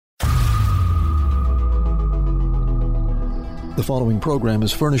The following program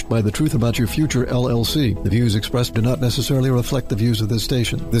is furnished by The Truth About Your Future, LLC. The views expressed do not necessarily reflect the views of this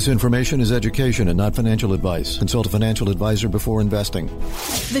station. This information is education and not financial advice. Consult a financial advisor before investing.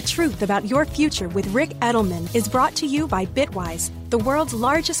 The Truth About Your Future with Rick Edelman is brought to you by Bitwise, the world's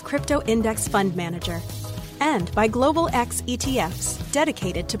largest crypto index fund manager, and by Global X ETFs,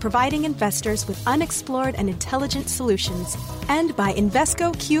 dedicated to providing investors with unexplored and intelligent solutions, and by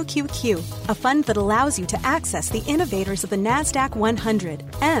Invesco QQQ, a fund that allows you to access the innovators of the NASDAQ 100,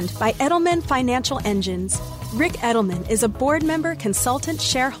 and by Edelman Financial Engines. Rick Edelman is a board member, consultant,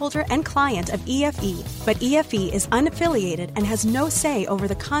 shareholder, and client of EFE, but EFE is unaffiliated and has no say over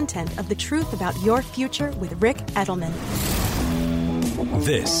the content of The Truth About Your Future with Rick Edelman.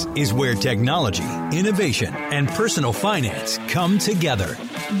 This is where technology, innovation, and personal finance come together.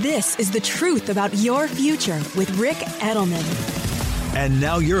 This is The Truth About Your Future with Rick Edelman. And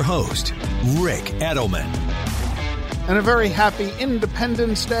now your host, Rick Edelman. And a very happy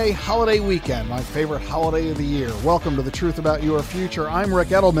Independence Day holiday weekend, my favorite holiday of the year. Welcome to The Truth About Your Future. I'm Rick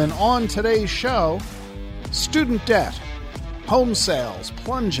Edelman. On today's show, student debt, home sales,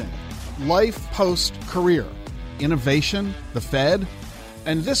 plunging, life post-career, innovation, the Fed,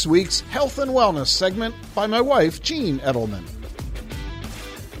 and this week's health and wellness segment by my wife, Jean Edelman.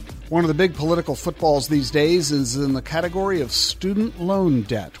 One of the big political footballs these days is in the category of student loan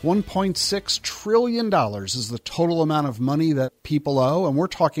debt. $1.6 trillion is the total amount of money that people owe, and we're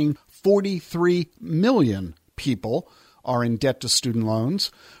talking 43 million people are in debt to student loans.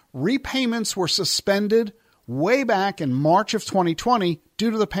 Repayments were suspended way back in March of 2020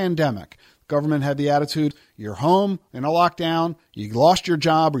 due to the pandemic. Government had the attitude, you're home in a lockdown, you lost your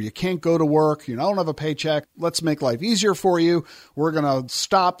job or you can't go to work, you don't have a paycheck, let's make life easier for you. We're going to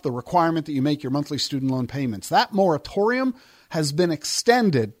stop the requirement that you make your monthly student loan payments. That moratorium has been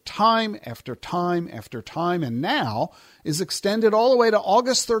extended time after time after time and now is extended all the way to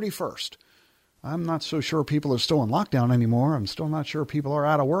August 31st. I'm not so sure people are still in lockdown anymore. I'm still not sure people are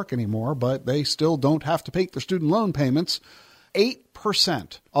out of work anymore, but they still don't have to pay their student loan payments.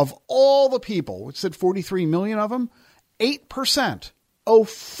 8% of all the people, which said 43 million of them, 8% owe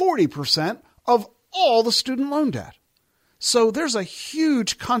 40% of all the student loan debt. So there's a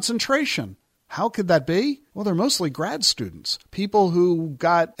huge concentration. How could that be? Well, they're mostly grad students, people who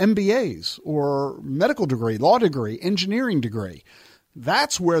got MBAs or medical degree, law degree, engineering degree.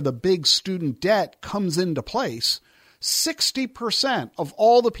 That's where the big student debt comes into place. 60% of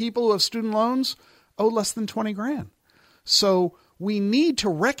all the people who have student loans owe less than 20 grand. So we need to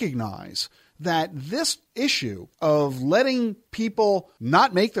recognize that this issue of letting people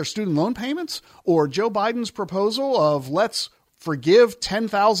not make their student loan payments, or Joe Biden's proposal of let's forgive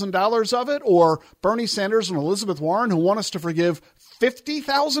 $10,000 of it, or Bernie Sanders and Elizabeth Warren who want us to forgive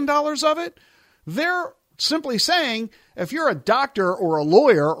 $50,000 of it, they're simply saying if you're a doctor or a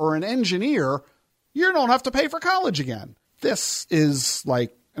lawyer or an engineer, you don't have to pay for college again. This is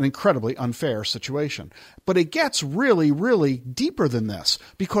like an incredibly unfair situation. But it gets really, really deeper than this,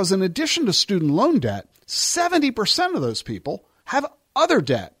 because in addition to student loan debt, 70% of those people have other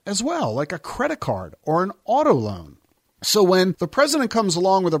debt as well, like a credit card or an auto loan. So when the president comes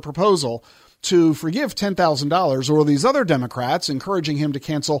along with a proposal to forgive $10,000, or these other Democrats encouraging him to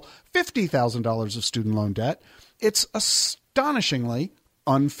cancel $50,000 of student loan debt, it's astonishingly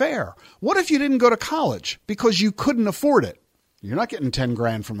unfair. What if you didn't go to college because you couldn't afford it? You're not getting 10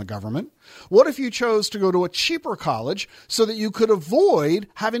 grand from the government. What if you chose to go to a cheaper college so that you could avoid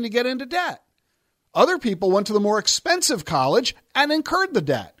having to get into debt? Other people went to the more expensive college and incurred the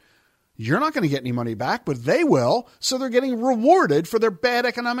debt. You're not going to get any money back, but they will, so they're getting rewarded for their bad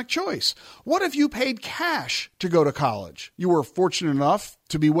economic choice. What if you paid cash to go to college? You were fortunate enough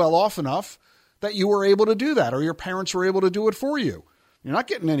to be well off enough that you were able to do that, or your parents were able to do it for you. You're not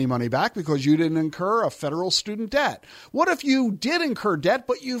getting any money back because you didn't incur a federal student debt. What if you did incur debt,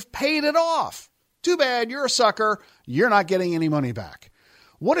 but you've paid it off? Too bad, you're a sucker. You're not getting any money back.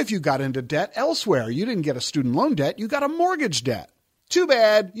 What if you got into debt elsewhere? You didn't get a student loan debt, you got a mortgage debt. Too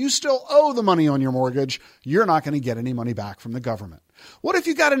bad, you still owe the money on your mortgage. You're not going to get any money back from the government. What if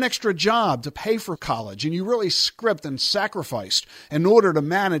you got an extra job to pay for college and you really scrimped and sacrificed in order to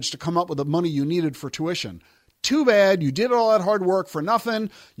manage to come up with the money you needed for tuition? Too bad, you did all that hard work for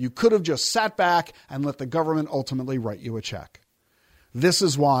nothing. You could have just sat back and let the government ultimately write you a check. This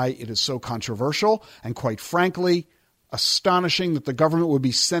is why it is so controversial and, quite frankly, astonishing that the government would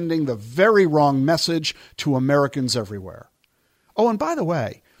be sending the very wrong message to Americans everywhere. Oh, and by the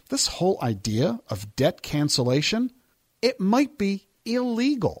way, this whole idea of debt cancellation, it might be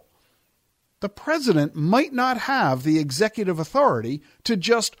illegal. The president might not have the executive authority to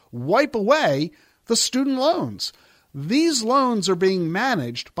just wipe away the student loans. These loans are being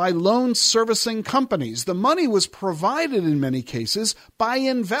managed by loan servicing companies. The money was provided in many cases by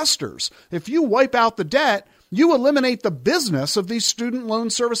investors. If you wipe out the debt, you eliminate the business of these student loan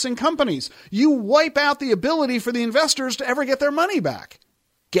servicing companies. You wipe out the ability for the investors to ever get their money back.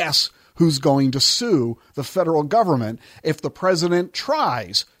 Guess who's going to sue the federal government if the president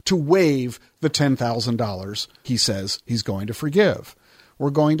tries to waive the $10,000 he says he's going to forgive? We're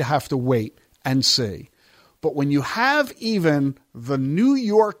going to have to wait and see. But when you have even the New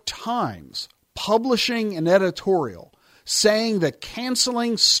York Times publishing an editorial saying that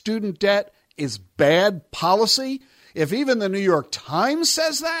canceling student debt is bad policy, if even the New York Times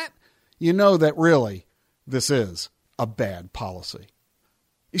says that, you know that really this is a bad policy.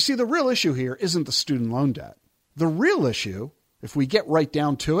 You see, the real issue here isn't the student loan debt. The real issue, if we get right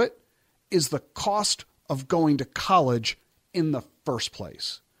down to it, is the cost of going to college in the first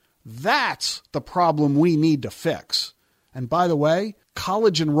place. That's the problem we need to fix. And by the way,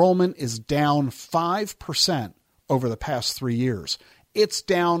 college enrollment is down 5% over the past 3 years. It's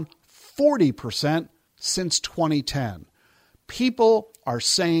down 40% since 2010. People are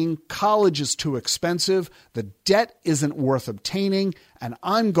saying college is too expensive, the debt isn't worth obtaining, and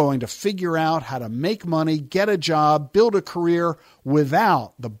I'm going to figure out how to make money, get a job, build a career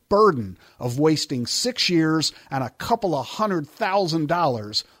without the burden of wasting 6 years and a couple of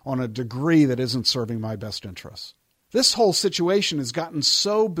 $100,000 on a degree that isn't serving my best interests. This whole situation has gotten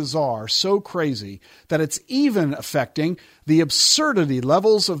so bizarre, so crazy, that it's even affecting the absurdity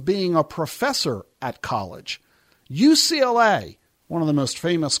levels of being a professor at college. UCLA, one of the most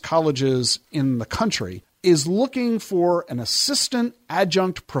famous colleges in the country, is looking for an assistant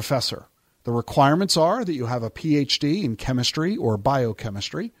adjunct professor. The requirements are that you have a PhD in chemistry or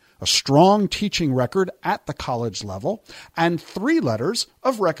biochemistry, a strong teaching record at the college level, and 3 letters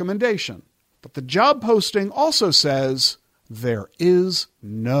of recommendation. But the job posting also says there is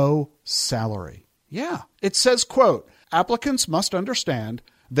no salary. Yeah, it says, quote, applicants must understand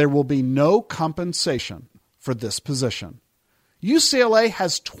there will be no compensation for this position. UCLA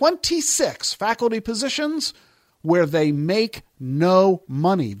has 26 faculty positions where they make no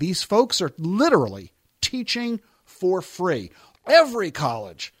money. These folks are literally teaching for free. Every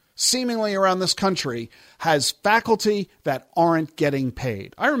college seemingly around this country has faculty that aren't getting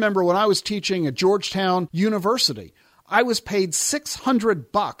paid. I remember when I was teaching at Georgetown University, I was paid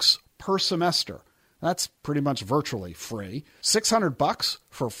 $600 per semester. That's pretty much virtually free. $600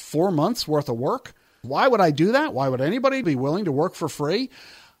 for 4 months worth of work. Why would I do that? Why would anybody be willing to work for free?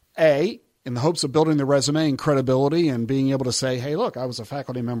 A, in the hopes of building the resume and credibility and being able to say, hey, look, I was a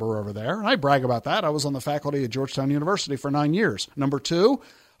faculty member over there. And I brag about that. I was on the faculty at Georgetown University for 9 years. Number 2,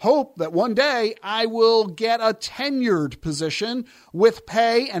 hope that one day I will get a tenured position with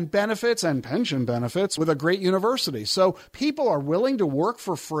pay and benefits and pension benefits with a great university. So people are willing to work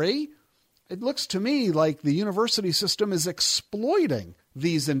for free. It looks to me like the university system is exploiting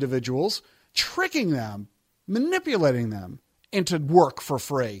these individuals, tricking them, manipulating them into work for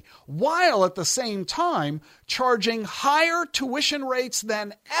free, while at the same time charging higher tuition rates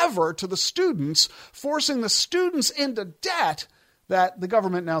than ever to the students, forcing the students into debt that the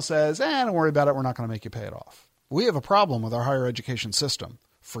government now says, don't worry about it, we're not going to make you pay it off. We have a problem with our higher education system.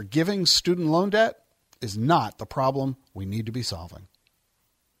 Forgiving student loan debt is not the problem we need to be solving.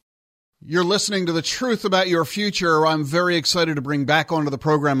 You're listening to The Truth About Your Future. I'm very excited to bring back onto the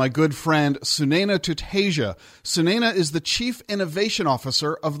program my good friend, Sunaina Tuteja. Sunaina is the Chief Innovation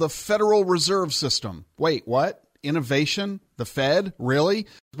Officer of the Federal Reserve System. Wait, what? Innovation? The Fed? Really?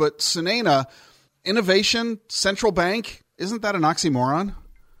 But Sunaina, innovation, central bank, isn't that an oxymoron?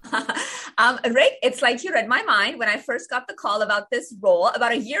 Rick, it's like you read my mind. When I first got the call about this role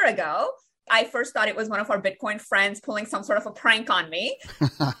about a year ago, I first thought it was one of our Bitcoin friends pulling some sort of a prank on me.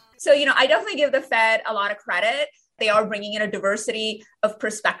 So, I definitely give the Fed a lot of credit. They are bringing in a diversity of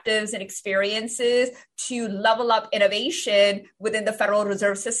perspectives and experiences to level up innovation within the Federal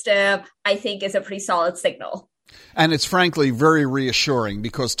Reserve System, I think is a pretty solid signal. And it's frankly very reassuring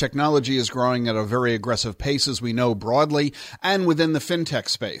because technology is growing at a very aggressive pace, as we know broadly, and within the fintech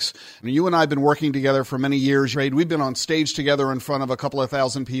space. I mean, you and I have been working together for many years, right? We've been on stage together in front of a couple of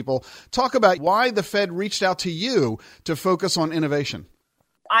thousand people. Talk about why the Fed reached out to you to focus on innovation.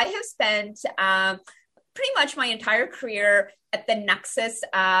 I have spent pretty much my entire career at the nexus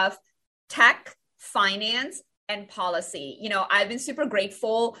of tech, finance, and policy. I've been super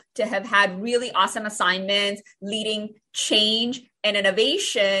grateful to have had really awesome assignments leading change and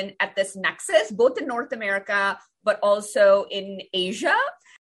innovation at this nexus, both in North America, but also in Asia.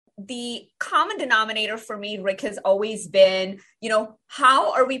 the common denominator for me, Rick, has always been,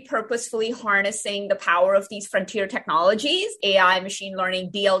 how are we purposefully harnessing the power of these frontier technologies, AI, machine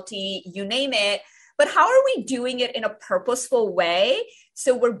learning, DLT, you name it, but how are we doing it in a purposeful way?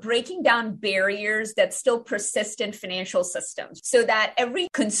 So we're breaking down barriers that still persist in financial systems so that every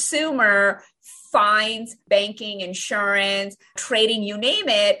consumer finds banking, insurance, trading, you name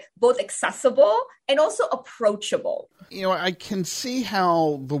it, both accessible and also approachable. I can see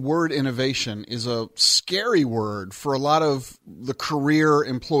how the word innovation is a scary word for a lot of the career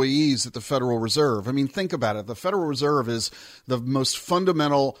employees at the Federal Reserve. I mean, think about it. The Federal Reserve is the most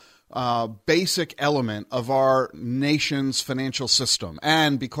fundamental basic element of our nation's financial system.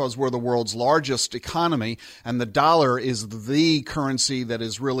 And because we're the world's largest economy and the dollar is the currency that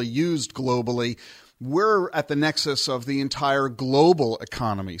is really used globally, we're at the nexus of the entire global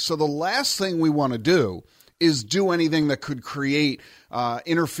economy. So the last thing we want to do is do anything that could create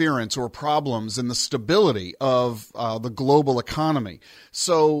interference or problems in the stability of the global economy.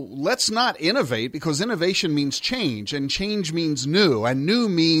 So let's not innovate, because innovation means change, and change means new, and new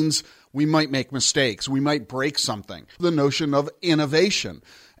means we might make mistakes, we might break something. The notion of innovation.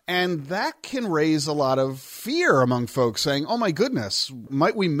 And that can raise a lot of fear among folks saying, oh my goodness,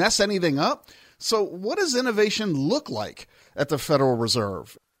 might we mess anything up? So what does innovation look like at the Federal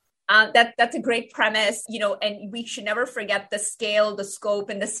Reserve? That's a great premise, and we should never forget the scale, the scope,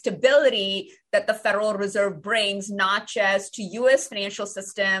 and the stability that the Federal Reserve brings, not just to U.S. financial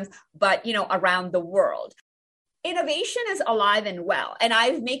systems, but, around the world. Innovation is alive and well. And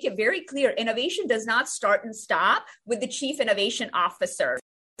I make it very clear, innovation does not start and stop with the Chief Innovation Officer.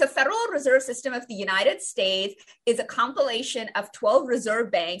 The Federal Reserve System of the United States is a compilation of 12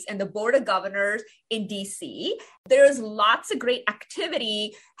 reserve banks and the Board of Governors in DC. There's lots of great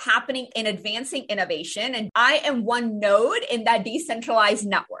activity happening in advancing innovation, and I am one node in that decentralized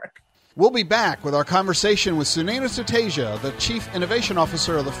network. We'll be back with our conversation with Sunena Suteja, the Chief Innovation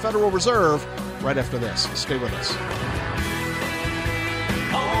Officer of the Federal Reserve, right after this. Stay with us.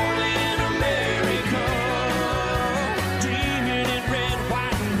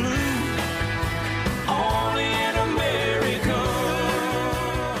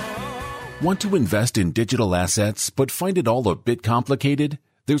 Want to invest in digital assets but find it all a bit complicated?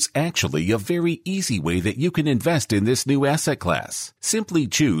 There's actually a very easy way that you can invest in this new asset class. Simply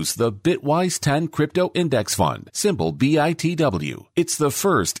choose the Bitwise 10 Crypto Index Fund, symbol BITW. It's the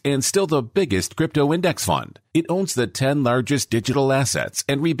first and still the biggest crypto index fund. It owns the 10 largest digital assets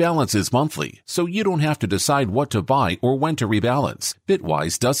and rebalances monthly, so you don't have to decide what to buy or when to rebalance.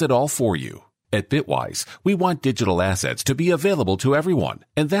 Bitwise does it all for you. At Bitwise, we want digital assets to be available to everyone,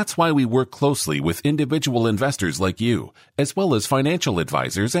 and that's why we work closely with individual investors like you, as well as financial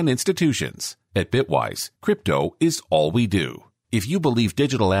advisors and institutions. At Bitwise, crypto is all we do. If you believe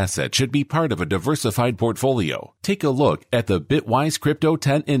digital assets should be part of a diversified portfolio, take a look at the Bitwise Crypto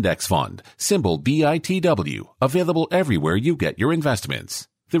 10 Index Fund, symbol BITW, available everywhere you get your investments.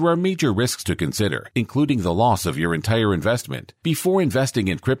 There are major risks to consider, including the loss of your entire investment. Before investing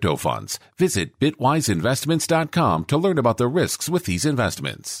in crypto funds, visit bitwiseinvestments.com to learn about the risks with these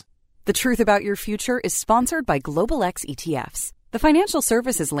investments. The Truth About Your Future is sponsored by Global X ETFs. The financial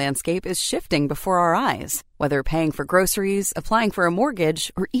services landscape is shifting before our eyes. Whether paying for groceries, applying for a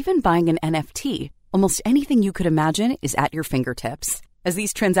mortgage, or even buying an NFT, almost anything you could imagine is at your fingertips. As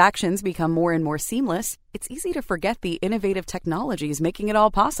these transactions become more and more seamless, it's easy to forget the innovative technologies making it all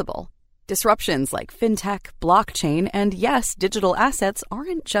possible. Disruptions like fintech, blockchain, and yes, digital assets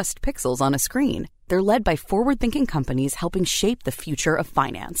aren't just pixels on a screen. They're led by forward-thinking companies helping shape the future of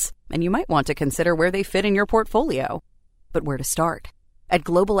finance. And you might want to consider where they fit in your portfolio. But where to start? At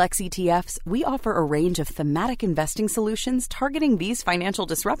Global X ETFs, we offer a range of thematic investing solutions targeting these financial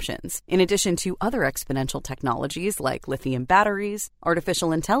disruptions, in addition to other exponential technologies like lithium batteries,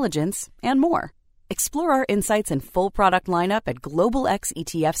 artificial intelligence, and more. Explore our insights and full product lineup at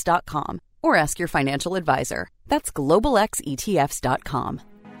globalxetfs.com or ask your financial advisor. That's globalxetfs.com.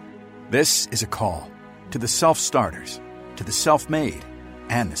 This is a call to the self-starters, to the self-made,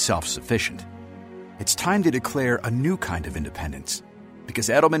 and the self-sufficient. It's time to declare a new kind of independence. Because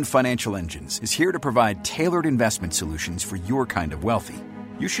Edelman Financial Engines is here to provide tailored investment solutions for your kind of wealthy.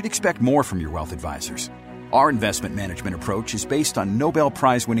 You should expect more from your wealth advisors. Our investment management approach is based on Nobel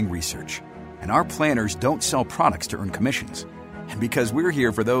Prize-winning research, and our planners don't sell products to earn commissions. And because we're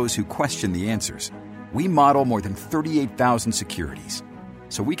here for those who question the answers, we model more than 38,000 securities,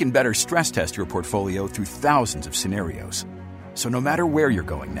 so we can better stress test your portfolio through thousands of scenarios. So no matter where you're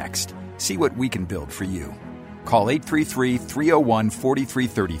going next, see what we can build for you. Call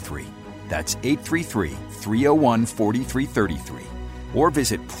 833-301-4333. That's 833-301-4333. or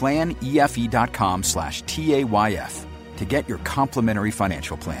visit planefe.com/TAYF to get your complimentary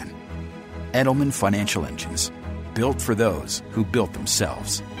financial plan. Edelman Financial Engines, built for those who built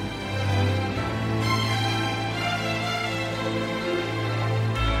themselves.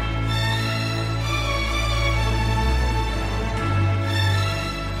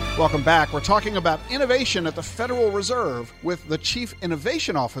 Welcome back. We're talking about innovation at the Federal Reserve with the Chief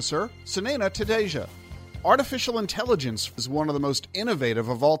Innovation Officer, Sunaina Tadeja. Artificial intelligence is one of the most innovative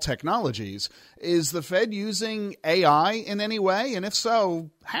of all technologies. Is the Fed using AI in any way? And if so,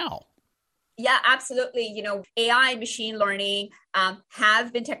 how? Yeah, absolutely. AI and machine learning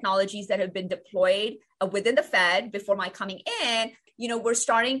have been technologies that have been deployed within the Fed before my coming in. We're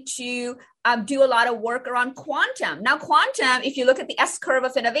starting to do a lot of work around quantum. Now, quantum, if you look at the S-curve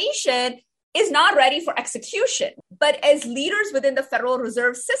of innovation, is not ready for execution. But as leaders within the Federal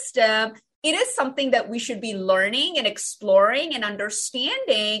Reserve System, it is something that we should be learning and exploring and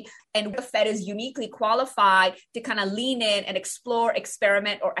understanding. And the Fed is uniquely qualified to kind of lean in and explore,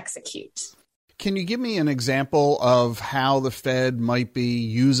 experiment, or execute. Can you give me an example of how the Fed might be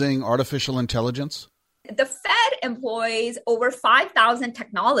using artificial intelligence? The Fed employs over 5,000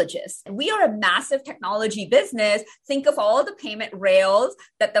 technologists. We are a massive technology business. Think of all the payment rails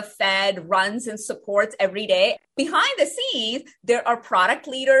that the Fed runs and supports every day. Behind the scenes, there are product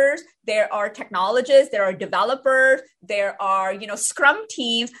leaders, there are technologists, there are developers, there are, Scrum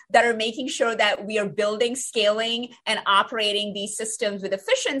teams that are making sure that we are building, scaling, and operating these systems with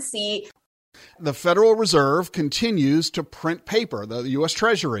efficiency. The Federal Reserve continues to print paper. The U.S.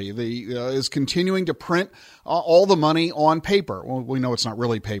 Treasury is continuing to print all the money on paper. Well, we know it's not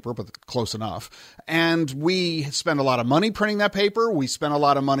really paper, but close enough. And we spend a lot of money printing that paper. We spend a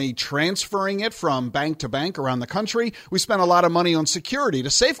lot of money transferring it from bank to bank around the country. We spend a lot of money on security to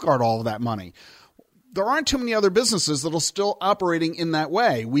safeguard all of that money. There aren't too many other businesses that are still operating in that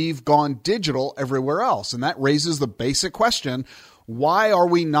way. We've gone digital everywhere else. And that raises the basic question, why are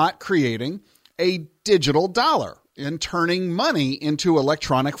we not creating a digital dollar and turning money into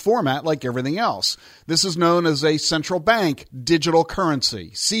electronic format like everything else? This is known as a central bank digital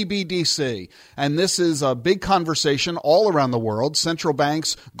currency, CBDC. And this is a big conversation all around the world. Central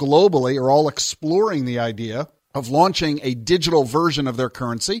banks globally are all exploring the idea of launching a digital version of their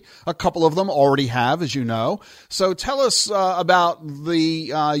currency. A couple of them already have, as you know. So tell us about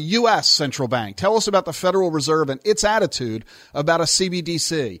the U.S. Central Bank. Tell us about the Federal Reserve and its attitude about a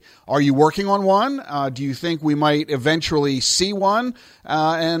CBDC. Are you working on one? Do you think we might eventually see one?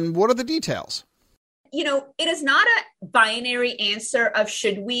 And what are the details? It is not a binary answer of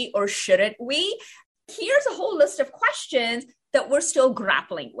should we or shouldn't we. Here's a whole list of questions that we're still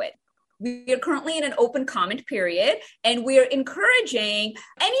grappling with. We are currently in an open comment period, and we are encouraging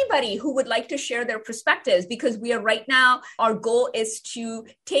anybody who would like to share their perspectives, because we are right now, our goal is to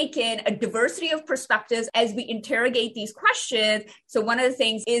take in a diversity of perspectives as we interrogate these questions. So one of the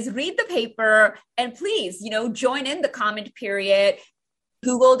things is read the paper and please, join in the comment period.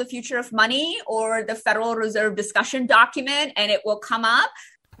 Google the future of money or the Federal Reserve discussion document, and it will come up.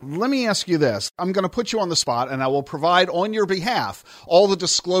 Let me ask you this. I'm going to put you on the spot, and I will provide on your behalf all the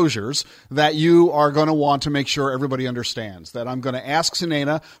disclosures that you are going to want to make sure everybody understands. That I'm going to ask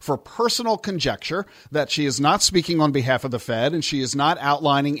Sunaina for personal conjecture, that she is not speaking on behalf of the Fed, and she is not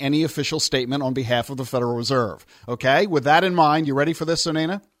outlining any official statement on behalf of the Federal Reserve. Okay? With that in mind, you ready for this,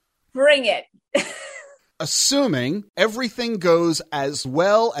 Sunaina? Bring it. Assuming everything goes as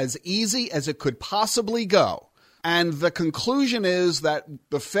well, as easy as it could possibly go, and the conclusion is that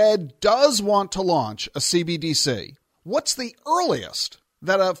the Fed does want to launch a CBDC, what's the earliest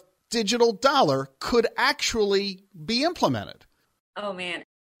that a digital dollar could actually be implemented? Oh, man.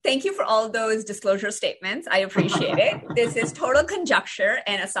 Thank you for all of those disclosure statements. I appreciate it. This is total conjecture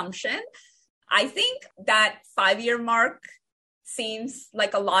and assumption. I think that 5-year mark seems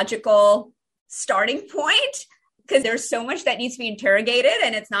like a logical starting point, because there's so much that needs to be interrogated,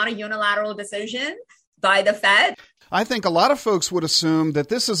 and it's not a unilateral decision by the Fed. I think a lot of folks would assume that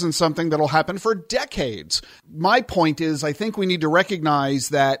this isn't something that'll happen for decades. My point is, I think we need to recognize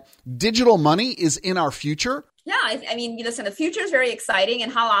that digital money is in our future. Yeah, I mean, listen, the future is very exciting.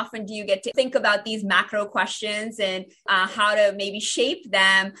 And how often do you get to think about these macro questions and how to maybe shape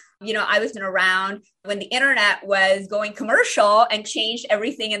them? I was around when the internet was going commercial and changed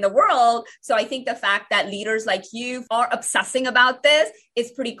everything in the world. So I think the fact that leaders like you are obsessing about this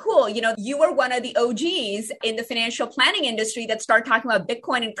is pretty cool. You were one of the OGs in the financial planning industry that started talking about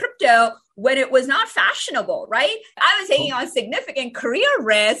Bitcoin and crypto when it was not fashionable, right? I was taking on significant career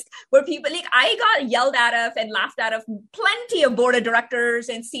risk where people I got yelled out of and laughed out of plenty of board of directors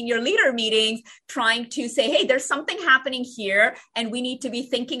and senior leader meetings trying to say, hey, there's something happening here and we need to be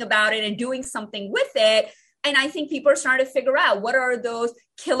thinking about it and doing something with it. And I think people are starting to figure out what are those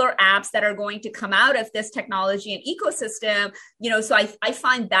killer apps that are going to come out of this technology and ecosystem. So I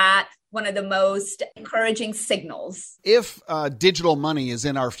find that one of the most encouraging signals. If digital money is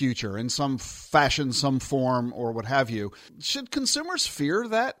in our future in some fashion, some form, or what have you, should consumers fear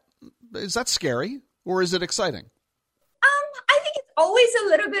that? Is that scary or is it exciting? I think it's always a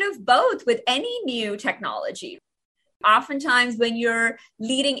little bit of both with any new technology. Oftentimes when you're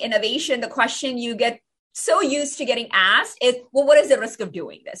leading innovation, the question you get so used to getting asked is, well, what is the risk of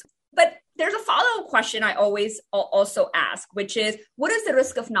doing this? But there's a follow-up question I always also ask, which is, what is the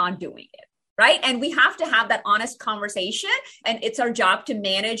risk of not doing it? Right? And we have to have that honest conversation. And it's our job to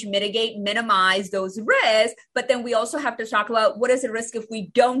manage, mitigate, minimize those risks. But then we also have to talk about what is the risk if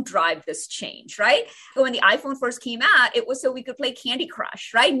we don't drive this change, right? When the iPhone first came out, it was so we could play Candy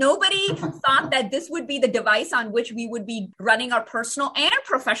Crush, right? Nobody thought that this would be the device on which we would be running our personal and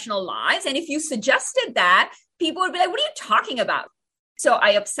professional lives. And if you suggested that, people would be like, what are you talking about? So I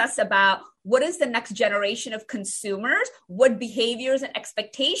obsess about what is the next generation of consumers? What behaviors and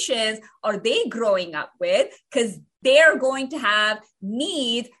expectations are they growing up with? Because they're going to have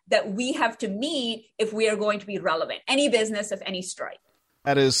needs that we have to meet if we are going to be relevant. Any business of any stripe.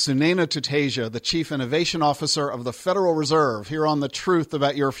 That is Sunaina Tuteja, the Chief Innovation Officer of the Federal Reserve, here on The Truth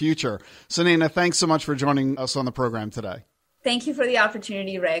About Your Future. Sunaina, thanks so much for joining us on the program today. Thank you for the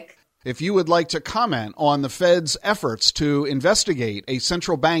opportunity, Rick. If you would like to comment on the Fed's efforts to investigate a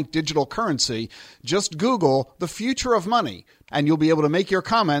central bank digital currency, just Google the future of money, and you'll be able to make your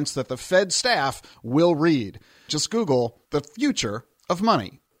comments that the Fed staff will read. Just Google the future of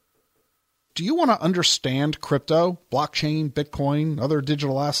money. Do you want to understand crypto, blockchain, Bitcoin, other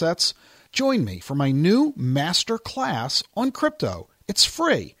digital assets? Join me for my new master class on crypto. It's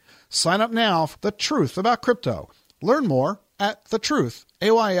free. Sign up now for The Truth About Crypto. Learn more at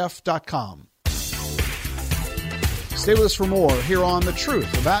thetruthayf.com. Stay with us for more here on The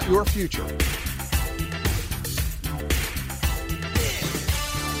Truth About Your Future.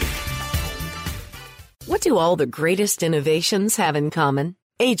 What do all the greatest innovations have in common?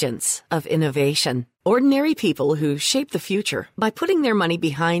 Agents of innovation. Ordinary people who shape the future by putting their money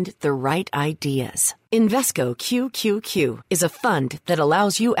behind the right ideas. Invesco QQQ is a fund that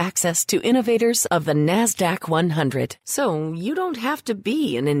allows you access to innovators of the NASDAQ 100. So you don't have to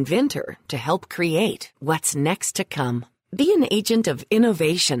be an inventor to help create what's next to come. Be an agent of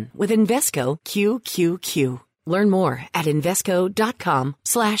innovation with Invesco QQQ. Learn more at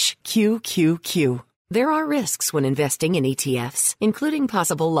Invesco.com/QQQ. There are risks when investing in ETFs, including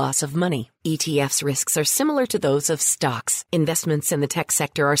possible loss of money. ETFs risks are similar to those of stocks. Investments in the tech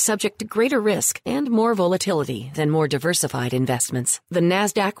sector are subject to greater risk and more volatility than more diversified investments. The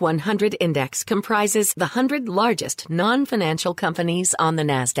NASDAQ 100 Index comprises the 100 largest non-financial companies on the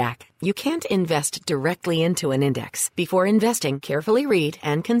NASDAQ. You can't invest directly into an index. Before investing, carefully read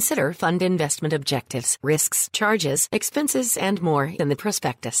and consider fund investment objectives, risks, charges, expenses, and more in the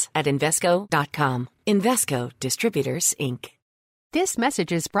prospectus at Invesco.com. Invesco Distributors, Inc. This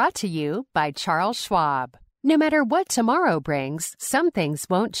message is brought to you by Charles Schwab. No matter what tomorrow brings, some things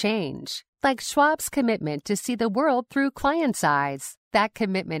won't change. Like Schwab's commitment to see the world through clients' eyes. That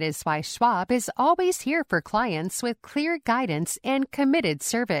commitment is why Schwab is always here for clients with clear guidance and committed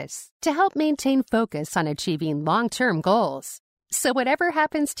service to help maintain focus on achieving long-term goals. So whatever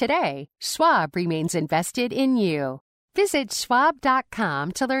happens today, Schwab remains invested in you. Visit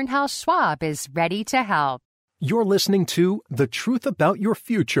Schwab.com to learn how Schwab is ready to help. You're listening to The Truth About Your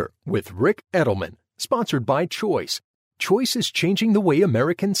Future with Rick Edelman, sponsored by Choice. Choice is changing the way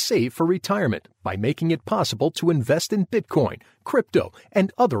Americans save for retirement by making it possible to invest in Bitcoin, crypto,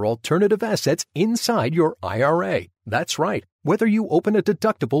 and other alternative assets inside your IRA. That's right. Whether you open a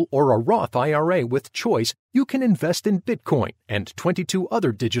deductible or a Roth IRA with Choice, you can invest in Bitcoin and 22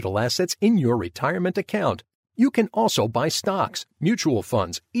 other digital assets in your retirement account. You can also buy stocks, mutual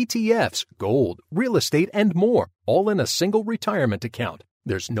funds, ETFs, gold, real estate, and more, all in a single retirement account.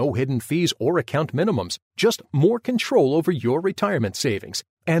 There's no hidden fees or account minimums, just more control over your retirement savings.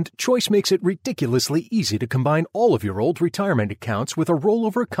 And Choice makes it ridiculously easy to combine all of your old retirement accounts with a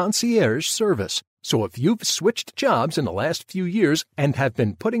rollover concierge service. So if you've switched jobs in the last few years and have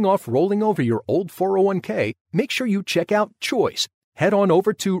been putting off rolling over your old 401k, make sure you check out Choice. Head on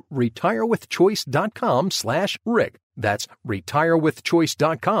over to retirewithchoice.com/Rick. That's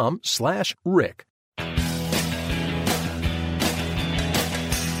retirewithchoice.com/Rick.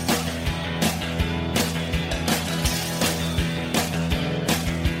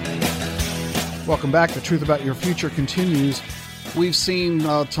 Welcome back. The Truth About Your Future continues. We've seen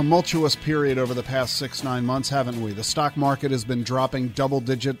a tumultuous period over the past 6-9 months, haven't we? The stock market has been dropping double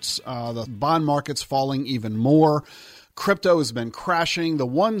digits. The bond market's falling even more. Crypto has been crashing. The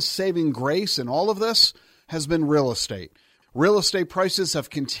one saving grace in all of this has been real estate. Real estate prices have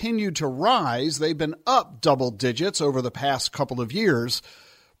continued to rise. They've been up double digits over the past couple of years,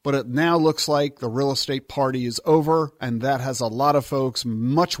 but it now looks like the real estate party is over, and that has a lot of folks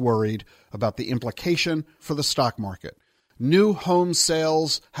much worried about the implication for the stock market. New home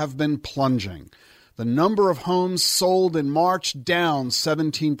sales have been plunging. The number of homes sold in March down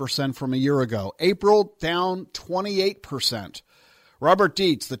 17% from a year ago. April down 28%. Robert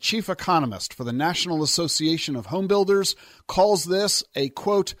Dietz, the chief economist for the National Association of Home Builders, calls this a,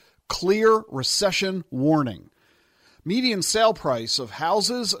 quote, clear recession warning. Median sale price of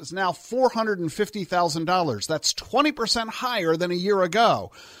houses is now $450,000. That's 20% higher than a year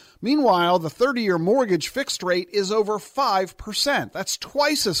ago. Meanwhile, the 30-year mortgage fixed rate is over 5%. That's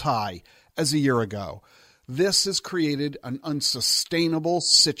twice as high as a year ago. This has created an unsustainable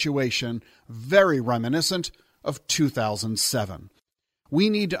situation, very reminiscent of 2007. We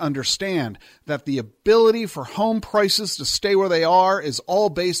need to understand that the ability for home prices to stay where they are is all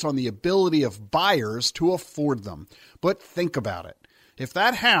based on the ability of buyers to afford them. But think about it. If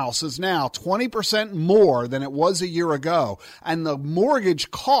that house is now 20% more than it was a year ago, and the mortgage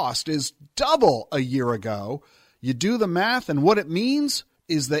cost is double a year ago, you do the math, and what it means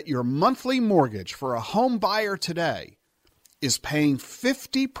is that your monthly mortgage for a home buyer today is paying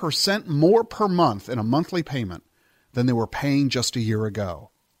 50% more per month in a monthly payment than they were paying just a year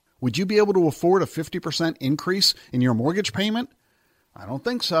ago. Would you be able to afford a 50% increase in your mortgage payment? I don't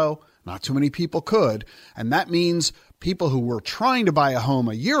think so. Not too many people could. And that means people who were trying to buy a home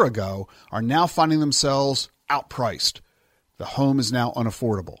a year ago are now finding themselves outpriced. The home is now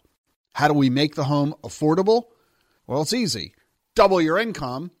unaffordable. How do we make the home affordable? Well, it's easy. Double your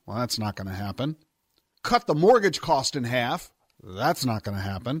income. Well, that's not going to happen. Cut the mortgage cost in half. That's not going to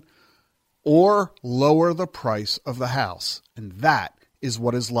happen. Or lower the price of the house. And that is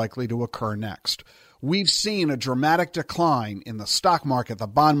what is likely to occur next. We've seen a dramatic decline in the stock market, the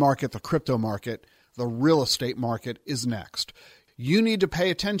bond market, the crypto market. The real estate market is next. You need to pay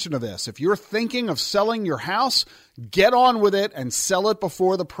attention to this. If you're thinking of selling your house, get on with it and sell it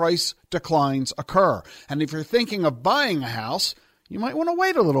before the price declines occur. And if you're thinking of buying a house, you might want to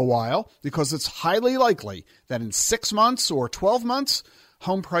wait a little while because it's highly likely that in 6 months or 12 months,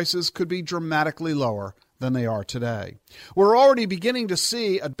 home prices could be dramatically lower than they are today. We're already beginning to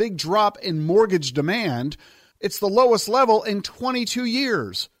see a big drop in mortgage demand. It's the lowest level in 22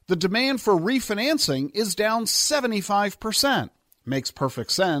 years. The demand for refinancing is down 75%. Makes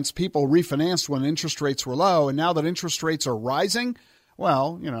perfect sense. People refinanced when interest rates were low, and now that interest rates are rising,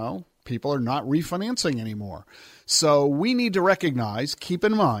 well, people are not refinancing anymore. So we need to recognize, keep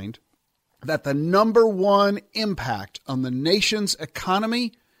in mind, that the number one impact on the nation's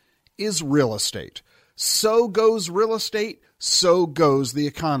economy is real estate. So goes real estate, so goes the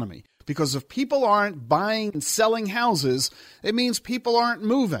economy. Because if people aren't buying and selling houses, it means people aren't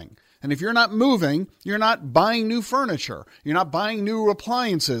moving. And if you're not moving, you're not buying new furniture. You're not buying new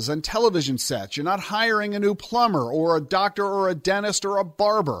appliances and television sets. You're not hiring a new plumber or a doctor or a dentist or a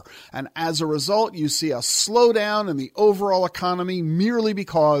barber. And as a result, you see a slowdown in the overall economy merely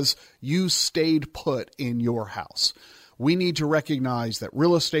because you stayed put in your house. We need to recognize that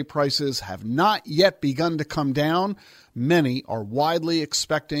real estate prices have not yet begun to come down. Many are widely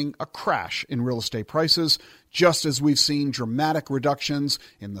expecting a crash in real estate prices, just as we've seen dramatic reductions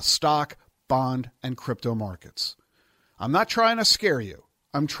in the stock, bond, and crypto markets. I'm not trying to scare you.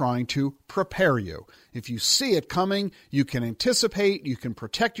 I'm trying to prepare you. If you see it coming, you can anticipate, you can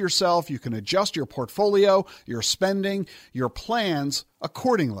protect yourself, you can adjust your portfolio, your spending, your plans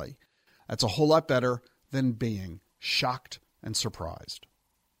accordingly. That's a whole lot better than being shocked and surprised.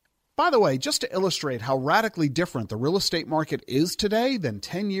 By the way, just to illustrate how radically different the real estate market is today than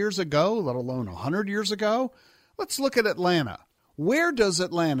 10 years ago, let alone 100 years ago, let's look at Atlanta. Where does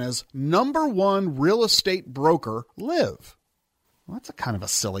Atlanta's number one real estate broker live? Well, that's a kind of a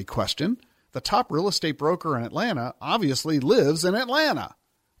silly question. The top real estate broker in Atlanta obviously lives in Atlanta.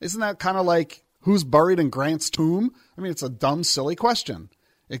 Isn't that kind of like who's buried in Grant's tomb? I mean, it's a dumb, silly question,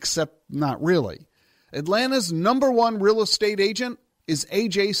 except not really. Atlanta's #1 real estate agent is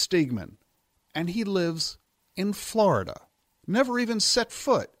A.J. Stigman, and he lives in Florida. Never even set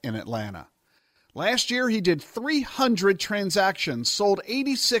foot in Atlanta. Last year, he did 300 transactions, sold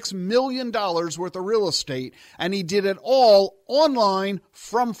 $86 million worth of real estate, and he did it all online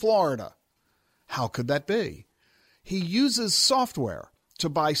from Florida. How could that be? He uses software to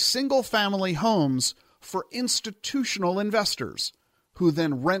buy single-family homes for institutional investors who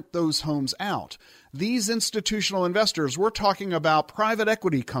then rent those homes out. These institutional investors, we're talking about private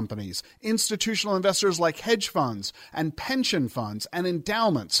equity companies, institutional investors like hedge funds and pension funds and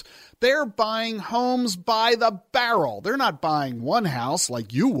endowments. They're buying homes by the barrel. They're not buying one house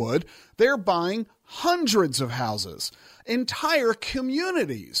like you would. They're buying hundreds of houses, entire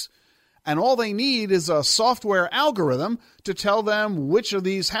communities. And all they need is a software algorithm to tell them which of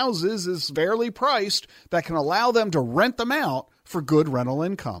these houses is fairly priced that can allow them to rent them out for good rental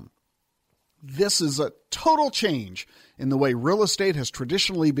income. This is a total change in the way real estate has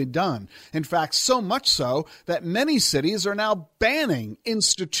traditionally been done. In fact, so much so that many cities are now banning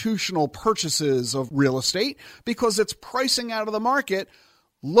institutional purchases of real estate because it's pricing out of the market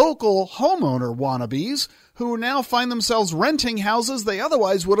local homeowner wannabes who now find themselves renting houses they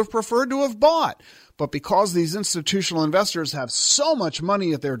otherwise would have preferred to have bought. But because these institutional investors have so much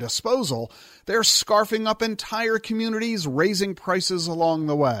money at their disposal, they're scarfing up entire communities, raising prices along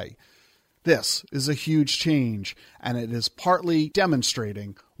the way. This is a huge change, and it is partly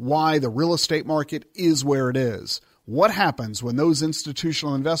demonstrating why the real estate market is where it is. What happens when those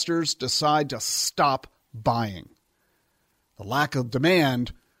institutional investors decide to stop buying? The lack of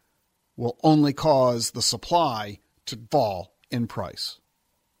demand will only cause the supply to fall in price.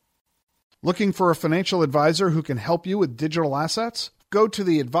 Looking for a financial advisor who can help you with digital assets? Go to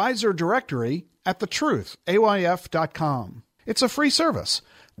the advisor directory at thetruthayf.com. It's a free service.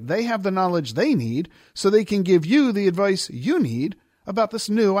 They have the knowledge they need so they can give you the advice you need about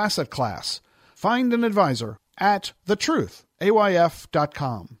this new asset class. Find an advisor at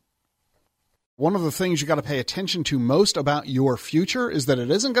thetruthayf.com. One of the things you got to pay attention to most about your future is that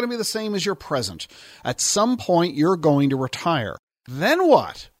it isn't going to be the same as your present. At some point, you're going to retire. Then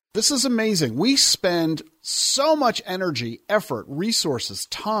what? This is amazing. We spend so much energy, effort, resources,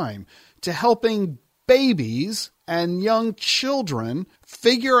 time to helping babies and young children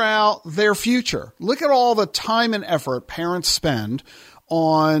figure out their future. Look at all the time and effort parents spend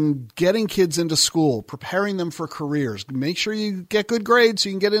on getting kids into school, preparing them for careers. Make sure you get good grades so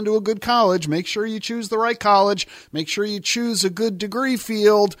you can get into a good college. Make sure you choose the right college. Make sure you choose a good degree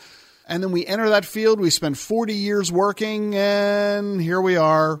field. And then we enter that field. We spend 40 years working, and here we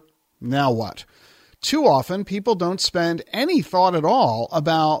are. Now what? Too often, people don't spend any thought at all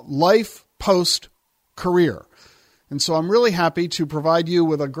about life post-career. And so I'm really happy to provide you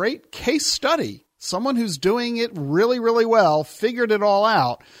with a great case study. Someone who's doing it really, really well, figured it all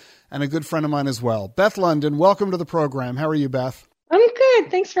out, and a good friend of mine as well. Beth London, welcome to the program. How are you, Beth? I'm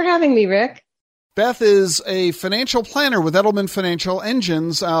good. Thanks for having me, Rick. Beth is a financial planner with Edelman Financial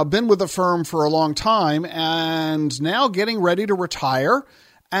Engines, been with the firm for a long time, and now getting ready to retire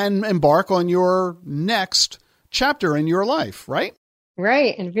and embark on your next chapter in your life, right?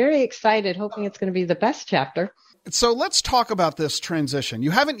 Right, and very excited, hoping it's going to be the best chapter. So let's talk about this transition. You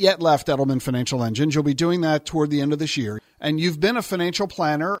haven't yet left Edelman Financial Engines. You'll be doing that toward the end of this year. And you've been a financial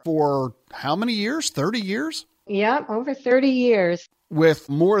planner for how many years? 30 years? Yeah, over 30 years. With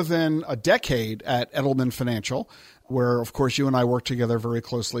more than a decade at Edelman Financial, where, of course, you and I worked together very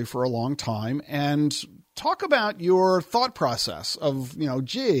closely for a long time. And talk about your thought process of,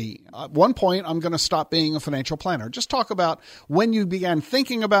 at one point, I'm going to stop being a financial planner. Just talk about when you began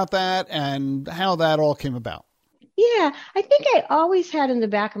thinking about that and how that all came about. Yeah, I think I always had in the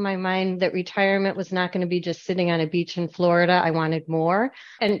back of my mind that retirement was not going to be just sitting on a beach in Florida. I wanted more.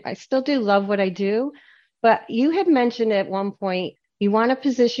 And I still do love what I do. But you had mentioned at one point, you want to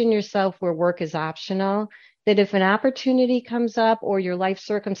position yourself where work is optional, that if an opportunity comes up or your life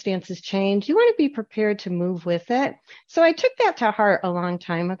circumstances change, you want to be prepared to move with it. So I took that to heart a long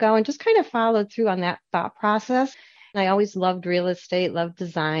time ago and just kind of followed through on that thought process. And I always loved real estate, loved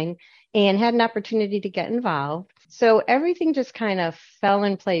design, and had an opportunity to get involved. So everything just kind of fell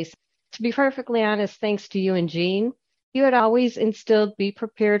in place. To be perfectly honest, thanks to you and Jean, you had always instilled be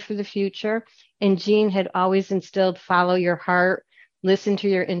prepared for the future. And Jean had always instilled follow your heart, listen to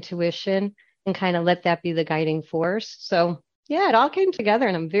your intuition, and kind of let that be the guiding force. So yeah, it all came together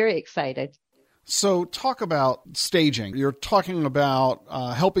and I'm very excited. So talk about staging. You're talking about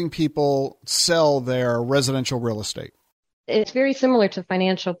helping people sell their residential real estate. It's very similar to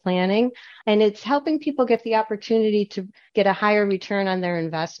financial planning, and it's helping people get the opportunity to get a higher return on their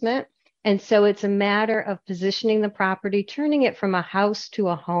investment. And so it's a matter of positioning the property, turning it from a house to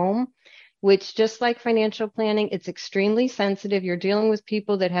a home, which, just like financial planning, it's extremely sensitive. You're dealing with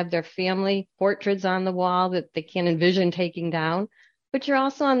people that have their family portraits on the wall that they can't envision taking down. But you're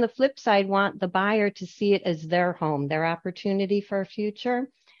also, on the flip side, want the buyer to see it as their home, their opportunity for a future.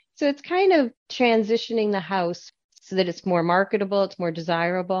 So it's kind of transitioning the house so that it's more marketable, it's more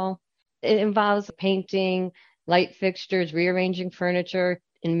desirable. It involves painting, light fixtures, rearranging furniture,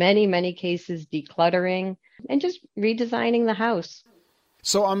 in many, many cases, decluttering, and just redesigning the house.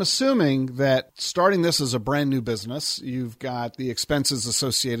 So I'm assuming that starting this as a brand new business, you've got the expenses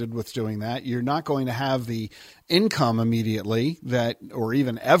associated with doing that. You're not going to have the income immediately that, or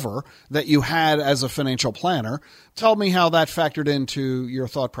even ever, that you had as a financial planner. Tell me how that factored into your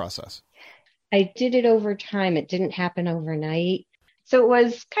thought process. I did it over time. It didn't happen overnight. So it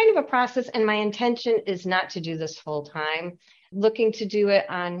was kind of a process, and my intention is not to do this full time. Looking to do it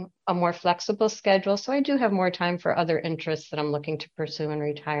on a more flexible schedule. So I do have more time for other interests that I'm looking to pursue in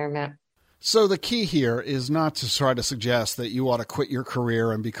retirement. So the key here is not to try to suggest that you ought to quit your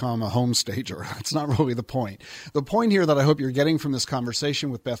career and become a home stager. That's not really the point. The point here that I hope you're getting from this conversation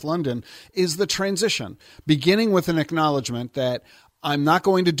with Beth London is the transition, beginning with an acknowledgement that I'm not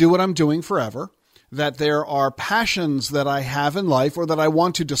going to do what I'm doing forever, that there are passions that I have in life or that I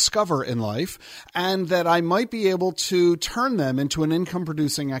want to discover in life, and that I might be able to turn them into an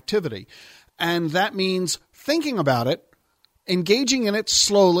income-producing activity. And that means thinking about it, engaging in it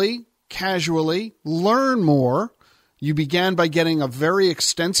slowly, casually, learn more. You began by getting a very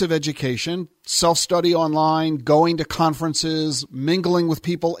extensive education, self-study online, going to conferences, mingling with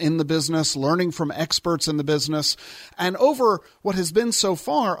people in the business, learning from experts in the business, and over what has been so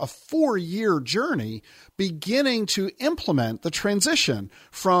far a 4-year journey, beginning to implement the transition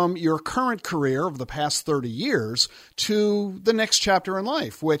from your current career of the past 30 years to the next chapter in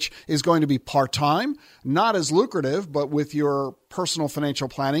life, which is going to be part-time, not as lucrative, but with your personal financial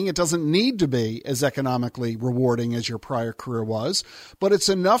planning, it doesn't need to be as economically rewarding as your prior career was, but it's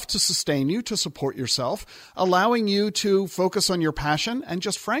enough to sustain you, to support yourself, allowing you to focus on your passion and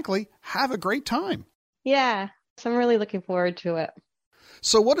just frankly, have a great time. Yeah, so I'm really looking forward to it.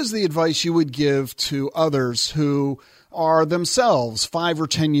 So what is the advice you would give to others who are themselves 5 or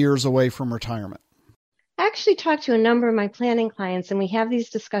 10 years away from retirement? I actually talked to a number of my planning clients, and we have these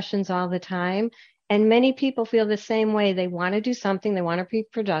discussions all the time. And many people feel the same way. They want to do something, they want to be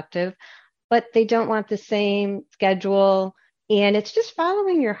productive, but they don't want the same schedule. And it's just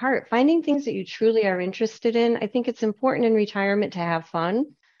following your heart, finding things that you truly are interested in. I think it's important in retirement to have fun.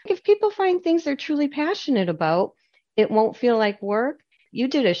 If people find things they're truly passionate about, it won't feel like work. You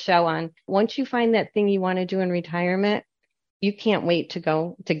did a show on once you find that thing you want to do in retirement, you can't wait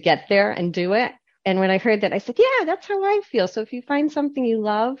to get there and do it. And when I heard that, I said, yeah, that's how I feel. So if you find something you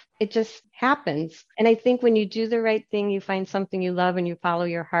love, it just happens. And I think when you do the right thing, you find something you love and you follow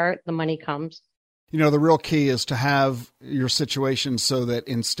your heart, the money comes. You know, the real key is to have your situation so that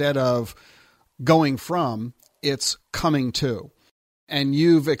instead of going from, it's coming to. And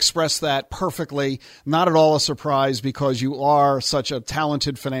you've expressed that perfectly, not at all a surprise because you are such a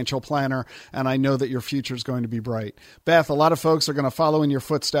talented financial planner, and I know that your future is going to be bright. Beth, a lot of folks are going to follow in your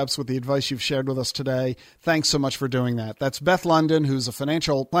footsteps with the advice you've shared with us today. Thanks so much for doing that. That's Beth London, who's a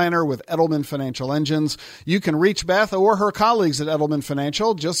financial planner with Edelman Financial Engines. You can reach Beth or her colleagues at Edelman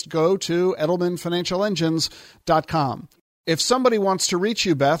Financial. Just go to edelmanfinancialengines.com. If somebody wants to reach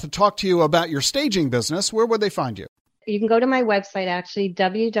you, Beth, and talk to you about your staging business, where would they find you? You can go to my website, actually,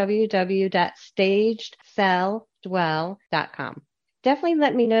 www.stagedselldwell.com. Definitely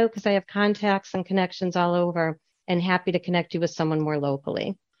let me know because I have contacts and connections all over and happy to connect you with someone more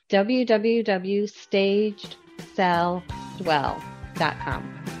locally.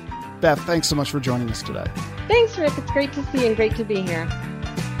 www.stagedselldwell.com. Beth, thanks so much for joining us today. Thanks, Rick. It's great to see you and great to be here.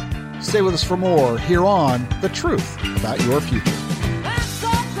 Stay with us for more here on The Truth About Your Future.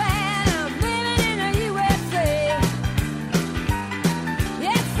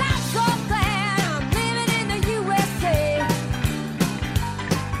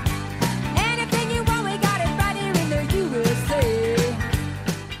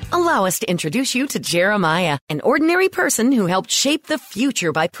 Allow us to introduce you to Jeremiah, an ordinary person who helped shape the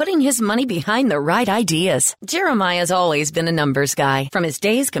future by putting his money behind the right ideas. Jeremiah's always been a numbers guy, from his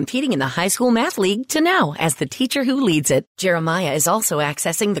days competing in the high school math league to now as the teacher who leads it. Jeremiah is also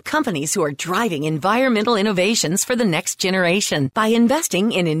accessing the companies who are driving environmental innovations for the next generation by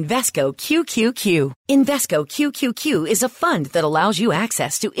investing in Invesco QQQ. Invesco QQQ is a fund that allows you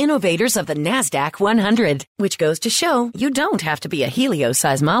access to innovators of the NASDAQ 100, which goes to show you don't have to be a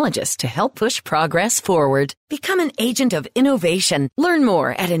helioseismologist practice to help push progress forward. Become an agent of innovation. Learn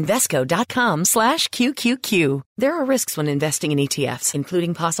more at Invesco.com/QQQ. There are risks when investing in ETFs,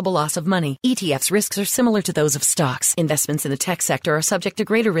 including possible loss of money. ETFs risks are similar to those of stocks. Investments in the tech sector are subject to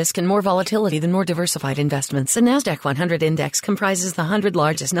greater risk and more volatility than more diversified investments. The NASDAQ 100 index comprises the 100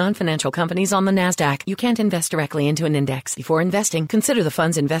 largest non-financial companies on the NASDAQ. You can't invest directly into an index. Before investing, consider the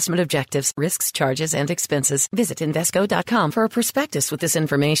fund's investment objectives, risks, charges, and expenses. Visit Invesco.com for a prospectus with this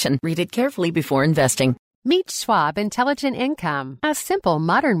information. Read it carefully before investing. Meet Schwab Intelligent Income, a simple,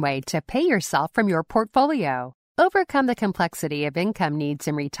 modern way to pay yourself from your portfolio. Overcome the complexity of income needs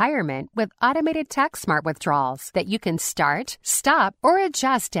in retirement with automated tax-smart withdrawals that you can start, stop, or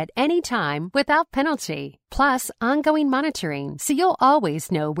adjust at any time without penalty. Plus, ongoing monitoring so you'll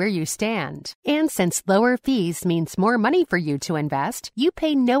always know where you stand. And since lower fees means more money for you to invest, you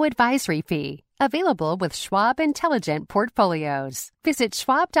pay no advisory fee. Available with Schwab Intelligent Portfolios. Visit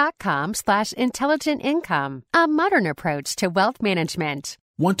schwab.com/intelligent income, a modern approach to wealth management.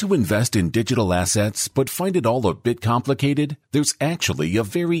 Want to invest in digital assets but find it all a bit complicated? There's actually a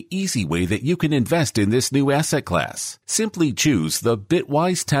very easy way that you can invest in this new asset class. Simply choose the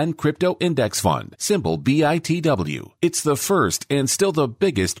Bitwise 10 Crypto Index Fund, symbol BITW. It's the first and still the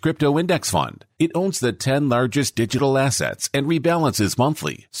biggest crypto index fund. It owns the 10 largest digital assets and rebalances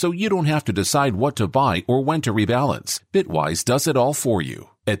monthly, so you don't have to decide what to buy or when to rebalance. Bitwise does it all for you.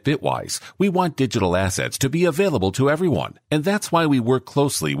 At Bitwise, we want digital assets to be available to everyone, and that's why we work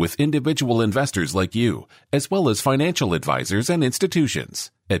closely with individual investors like you, as well as financial advisors and institutions.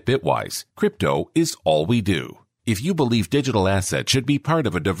 At Bitwise, crypto is all we do. If you believe digital assets should be part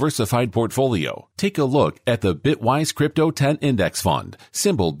of a diversified portfolio, take a look at the Bitwise Crypto 10 Index Fund,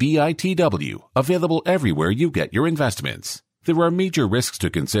 symbol BITW, available everywhere you get your investments. There are major risks to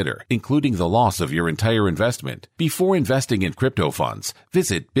consider, including the loss of your entire investment. Before investing in crypto funds,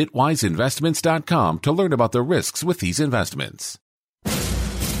 visit bitwiseinvestments.com to learn about the risks with these investments.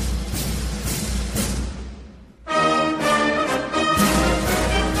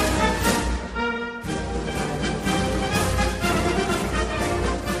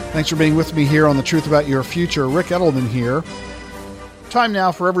 Thanks for being with me here on The Truth About Your Future. Rick Edelman here. Time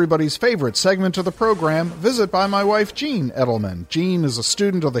now for everybody's favorite segment of the program, Visit by my wife, Jean Edelman. Jean is a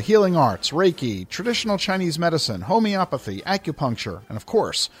student of the healing arts, Reiki, traditional Chinese medicine, homeopathy, acupuncture, and of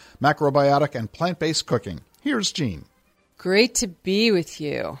course, macrobiotic and plant-based cooking. Here's Jean. Great to be with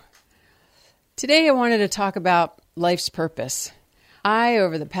you. Today I wanted to talk about life's purpose. I,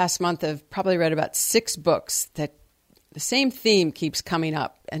 over the past month, have probably read about 6 books that the same theme keeps coming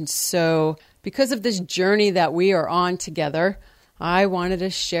up. And so because of this journey that we are on together, I wanted to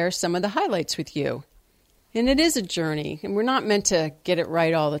share some of the highlights with you. And it is a journey, and we're not meant to get it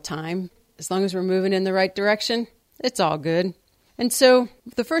right all the time. As long as we're moving in the right direction, it's all good. And so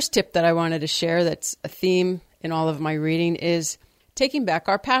the first tip that I wanted to share that's a theme in all of my reading is taking back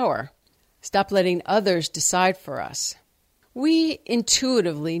our power. Stop letting others decide for us. We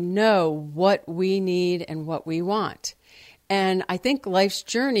intuitively know what we need and what we want. And I think life's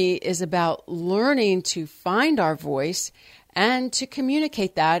journey is about learning to find our voice and to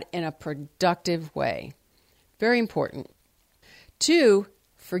communicate that in a productive way. Very important. 2,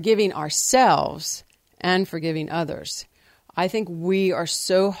 forgiving ourselves and forgiving others. I think we are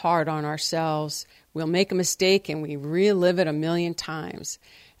so hard on ourselves. We'll make a mistake and we relive it a million times.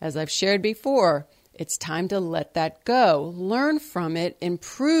 As I've shared before, it's time to let that go, learn from it,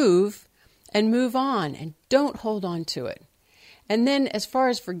 improve, and move on, and don't hold on to it. And then as far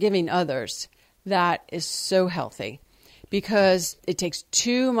as forgiving others, that is so healthy because it takes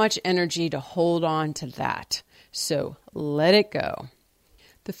too much energy to hold on to that. So let it go.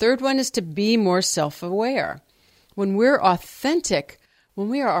 The third one is to be more self-aware. When we're authentic, when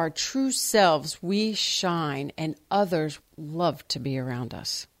we are our true selves, we shine and others love to be around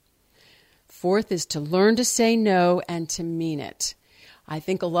us. 4th is to learn to say no and to mean it. I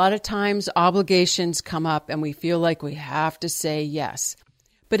think a lot of times obligations come up and we feel like we have to say yes.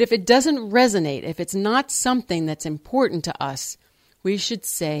 But if it doesn't resonate, if it's not something that's important to us, we should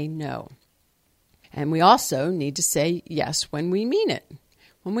say no. And we also need to say yes when we mean it,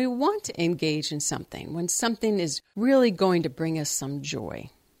 when we want to engage in something, when something is really going to bring us some joy.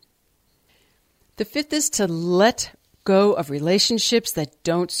 The 5th is to let go of relationships that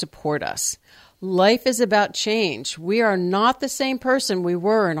don't support us. Life is about change. We are not the same person we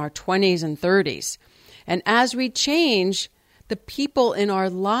were in our 20s and 30s. And as we change, the people in our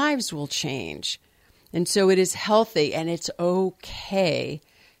lives will change. And so it is healthy and it's okay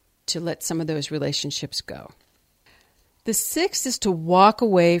to let some of those relationships go. The 6th is to walk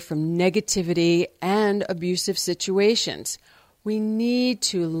away from negativity and abusive situations. We need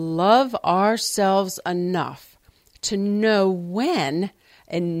to love ourselves enough to know when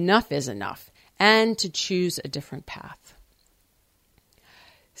enough is enough and to choose a different path.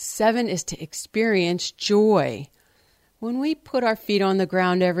 7 is to experience joy. When we put our feet on the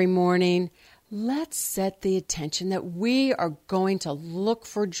ground every morning, let's set the intention that we are going to look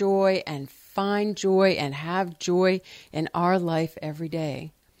for joy and find joy and have joy in our life every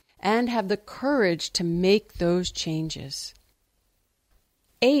day and have the courage to make those changes.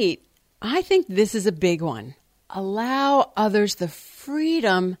 8, I think this is a big one. Allow others the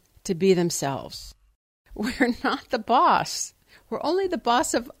freedom to be themselves. We're not the boss. We're only the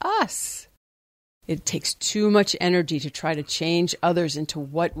boss of us. It takes too much energy to try to change others into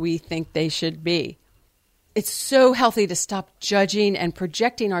what we think they should be. It's so healthy to stop judging and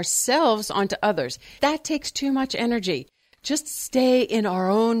projecting ourselves onto others. That takes too much energy. Just stay in our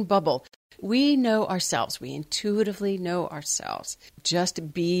own bubble. We know ourselves. We intuitively know ourselves.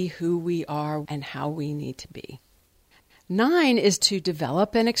 Just be who we are and how we need to be. 9 is to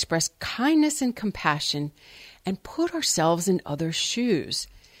develop and express kindness and compassion and put ourselves in others' shoes.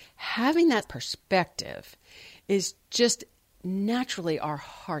 Having that perspective is just naturally our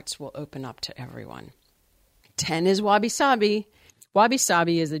hearts will open up to everyone. 10 is wabi-sabi.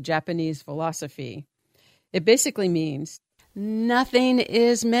 Wabi-sabi is a Japanese philosophy. It basically means nothing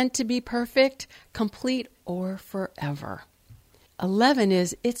is meant to be perfect, complete, or forever. 11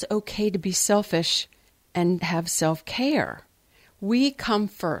 is it's okay to be selfish and have self-care. We come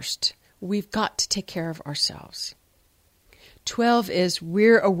first. We've got to take care of ourselves. 12 is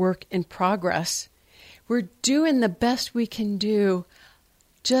we're a work in progress. We're doing the best we can do.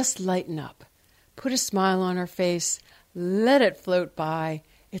 Just lighten up. Put a smile on our face. Let it float by.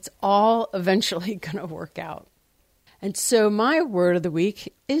 It's all eventually going to work out. And so my word of the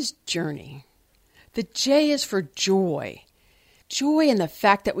week is journey. The J is for joy. Joy in the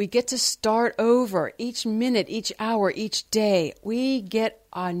fact that we get to start over each minute, each hour, each day. We get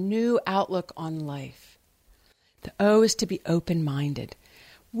a new outlook on life. The O is to be open-minded.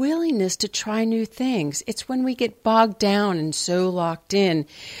 Willingness to try new things. It's when we get bogged down and so locked in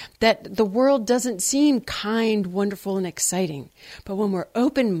that the world doesn't seem kind, wonderful, and exciting. But when we're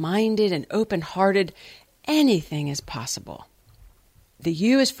open-minded and open-hearted, anything is possible. The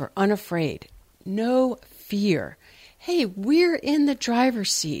U is for unafraid. No fear. Hey, we're in the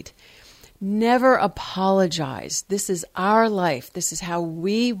driver's seat. Never apologize. This is our life. This is how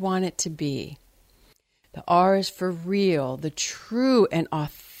we want it to be. The R is for real, the true and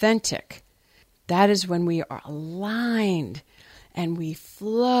authentic. That is when we are aligned and we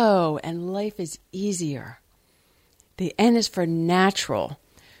flow and life is easier. The N is for natural,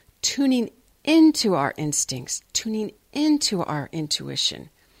 tuning into our instincts, tuning into our intuition.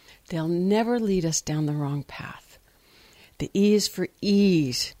 They'll never lead us down the wrong path. The E is for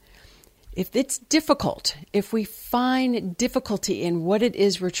ease. If it's difficult, if we find difficulty in what it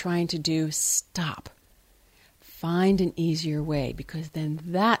is we're trying to do, stop. Find an easier way, because then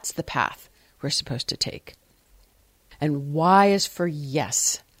that's the path we're supposed to take. And Y is for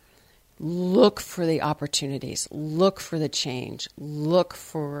yes. Look for the opportunities. Look for the change. Look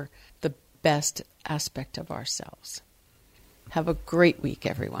for the best aspect of ourselves. Have a great week,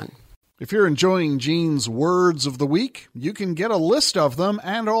 everyone. If you're enjoying Jean's Words of the Week, you can get a list of them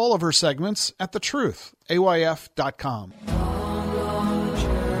and all of her segments at thetruth.ayf.com.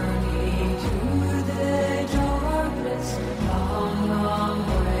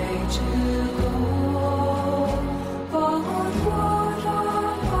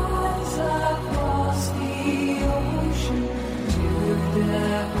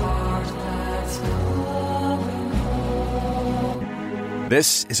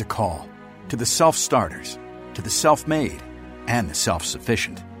 This is a call to the self-starters, to the self-made, and the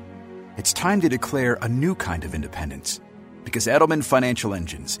self-sufficient. It's time to declare a new kind of independence, because Edelman Financial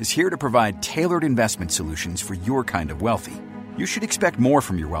Engines is here to provide tailored investment solutions for your kind of wealthy. You should expect more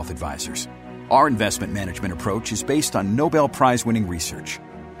from your wealth advisors. Our investment management approach is based on Nobel Prize-winning research,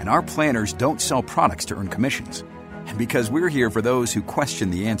 and our planners don't sell products to earn commissions. And because we're here for those who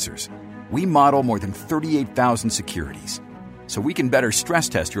question the answers, we model more than 38,000 securities, so we can better stress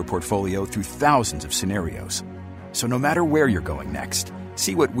test your portfolio through thousands of scenarios. So no matter where you're going next,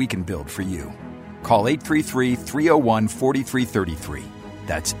 see what we can build for you. Call 833-301-4333.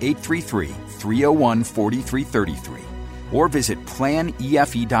 That's 833-301-4333. Or visit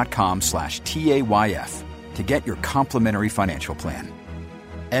planefe.com/TAYF to get your complimentary financial plan.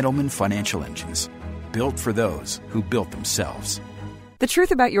 Edelman Financial Engines, built for those who built themselves. The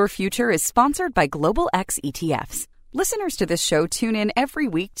Truth About Your Future is sponsored by Global X ETFs. Listeners to this show tune in every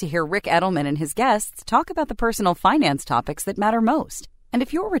week to hear Rick Edelman and his guests talk about the personal finance topics that matter most. And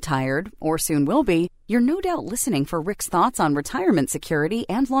if you're retired, or soon will be, you're no doubt listening for Rick's thoughts on retirement security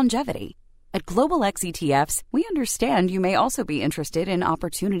and longevity. At Global X ETFs, we understand you may also be interested in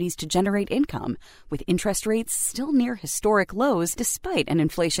opportunities to generate income, with interest rates still near historic lows despite an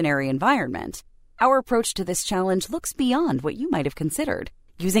inflationary environment. Our approach to this challenge looks beyond what you might have considered,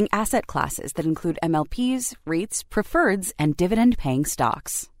 using asset classes that include MLPs, REITs, preferreds, and dividend-paying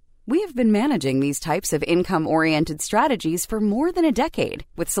stocks. We have been managing these types of income-oriented strategies for more than a decade,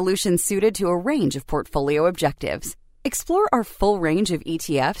 with solutions suited to a range of portfolio objectives. Explore our full range of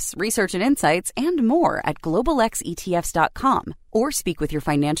ETFs, research and insights, and more at globalxetfs.com, or speak with your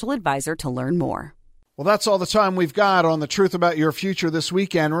financial advisor to learn more. Well, that's all the time we've got on The Truth About Your Future this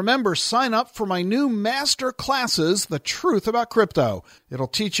weekend. Remember, sign up for my new master classes, The Truth About Crypto. It'll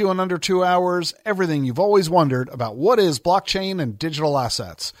teach you in under 2 hours everything you've always wondered about what is blockchain and digital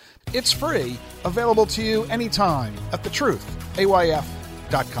assets. It's free, available to you anytime at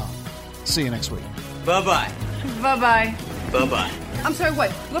thetruthayf.com. See you next week. Bye-bye. Bye-bye. Bye-bye. I'm sorry, what?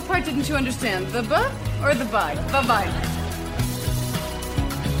 What part didn't you understand? The buh or the bye? Bye-bye.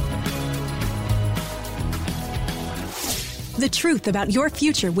 The Truth About Your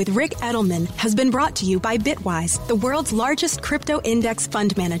Future with Rick Edelman has been brought to you by Bitwise, the world's largest crypto index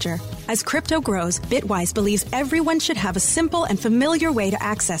fund manager. As crypto grows, Bitwise believes everyone should have a simple and familiar way to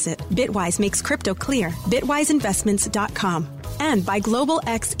access it. Bitwise makes crypto clear. BitwiseInvestments.com. And by Global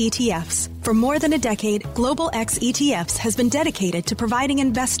X ETFs. For more than a decade, Global X ETFs has been dedicated to providing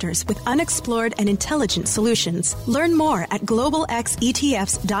investors with unexplored and intelligent solutions. Learn more at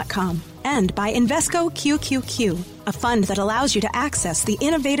globalxetfs.com. And by Invesco QQQ, a fund that allows you to access the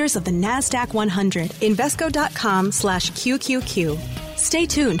innovators of the NASDAQ 100. Invesco.com/QQQ. Stay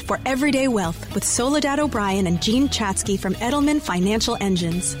tuned for Everyday Wealth with Soledad O'Brien and Gene Chatsky from Edelman Financial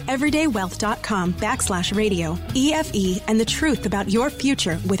Engines. Everydaywealth.com/radio. EFE and The Truth About Your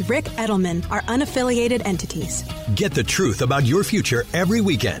Future with Rick Edelman are unaffiliated entities. Get the truth about your future every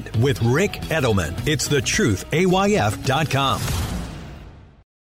weekend with Rick Edelman. It's thetruthayf.com.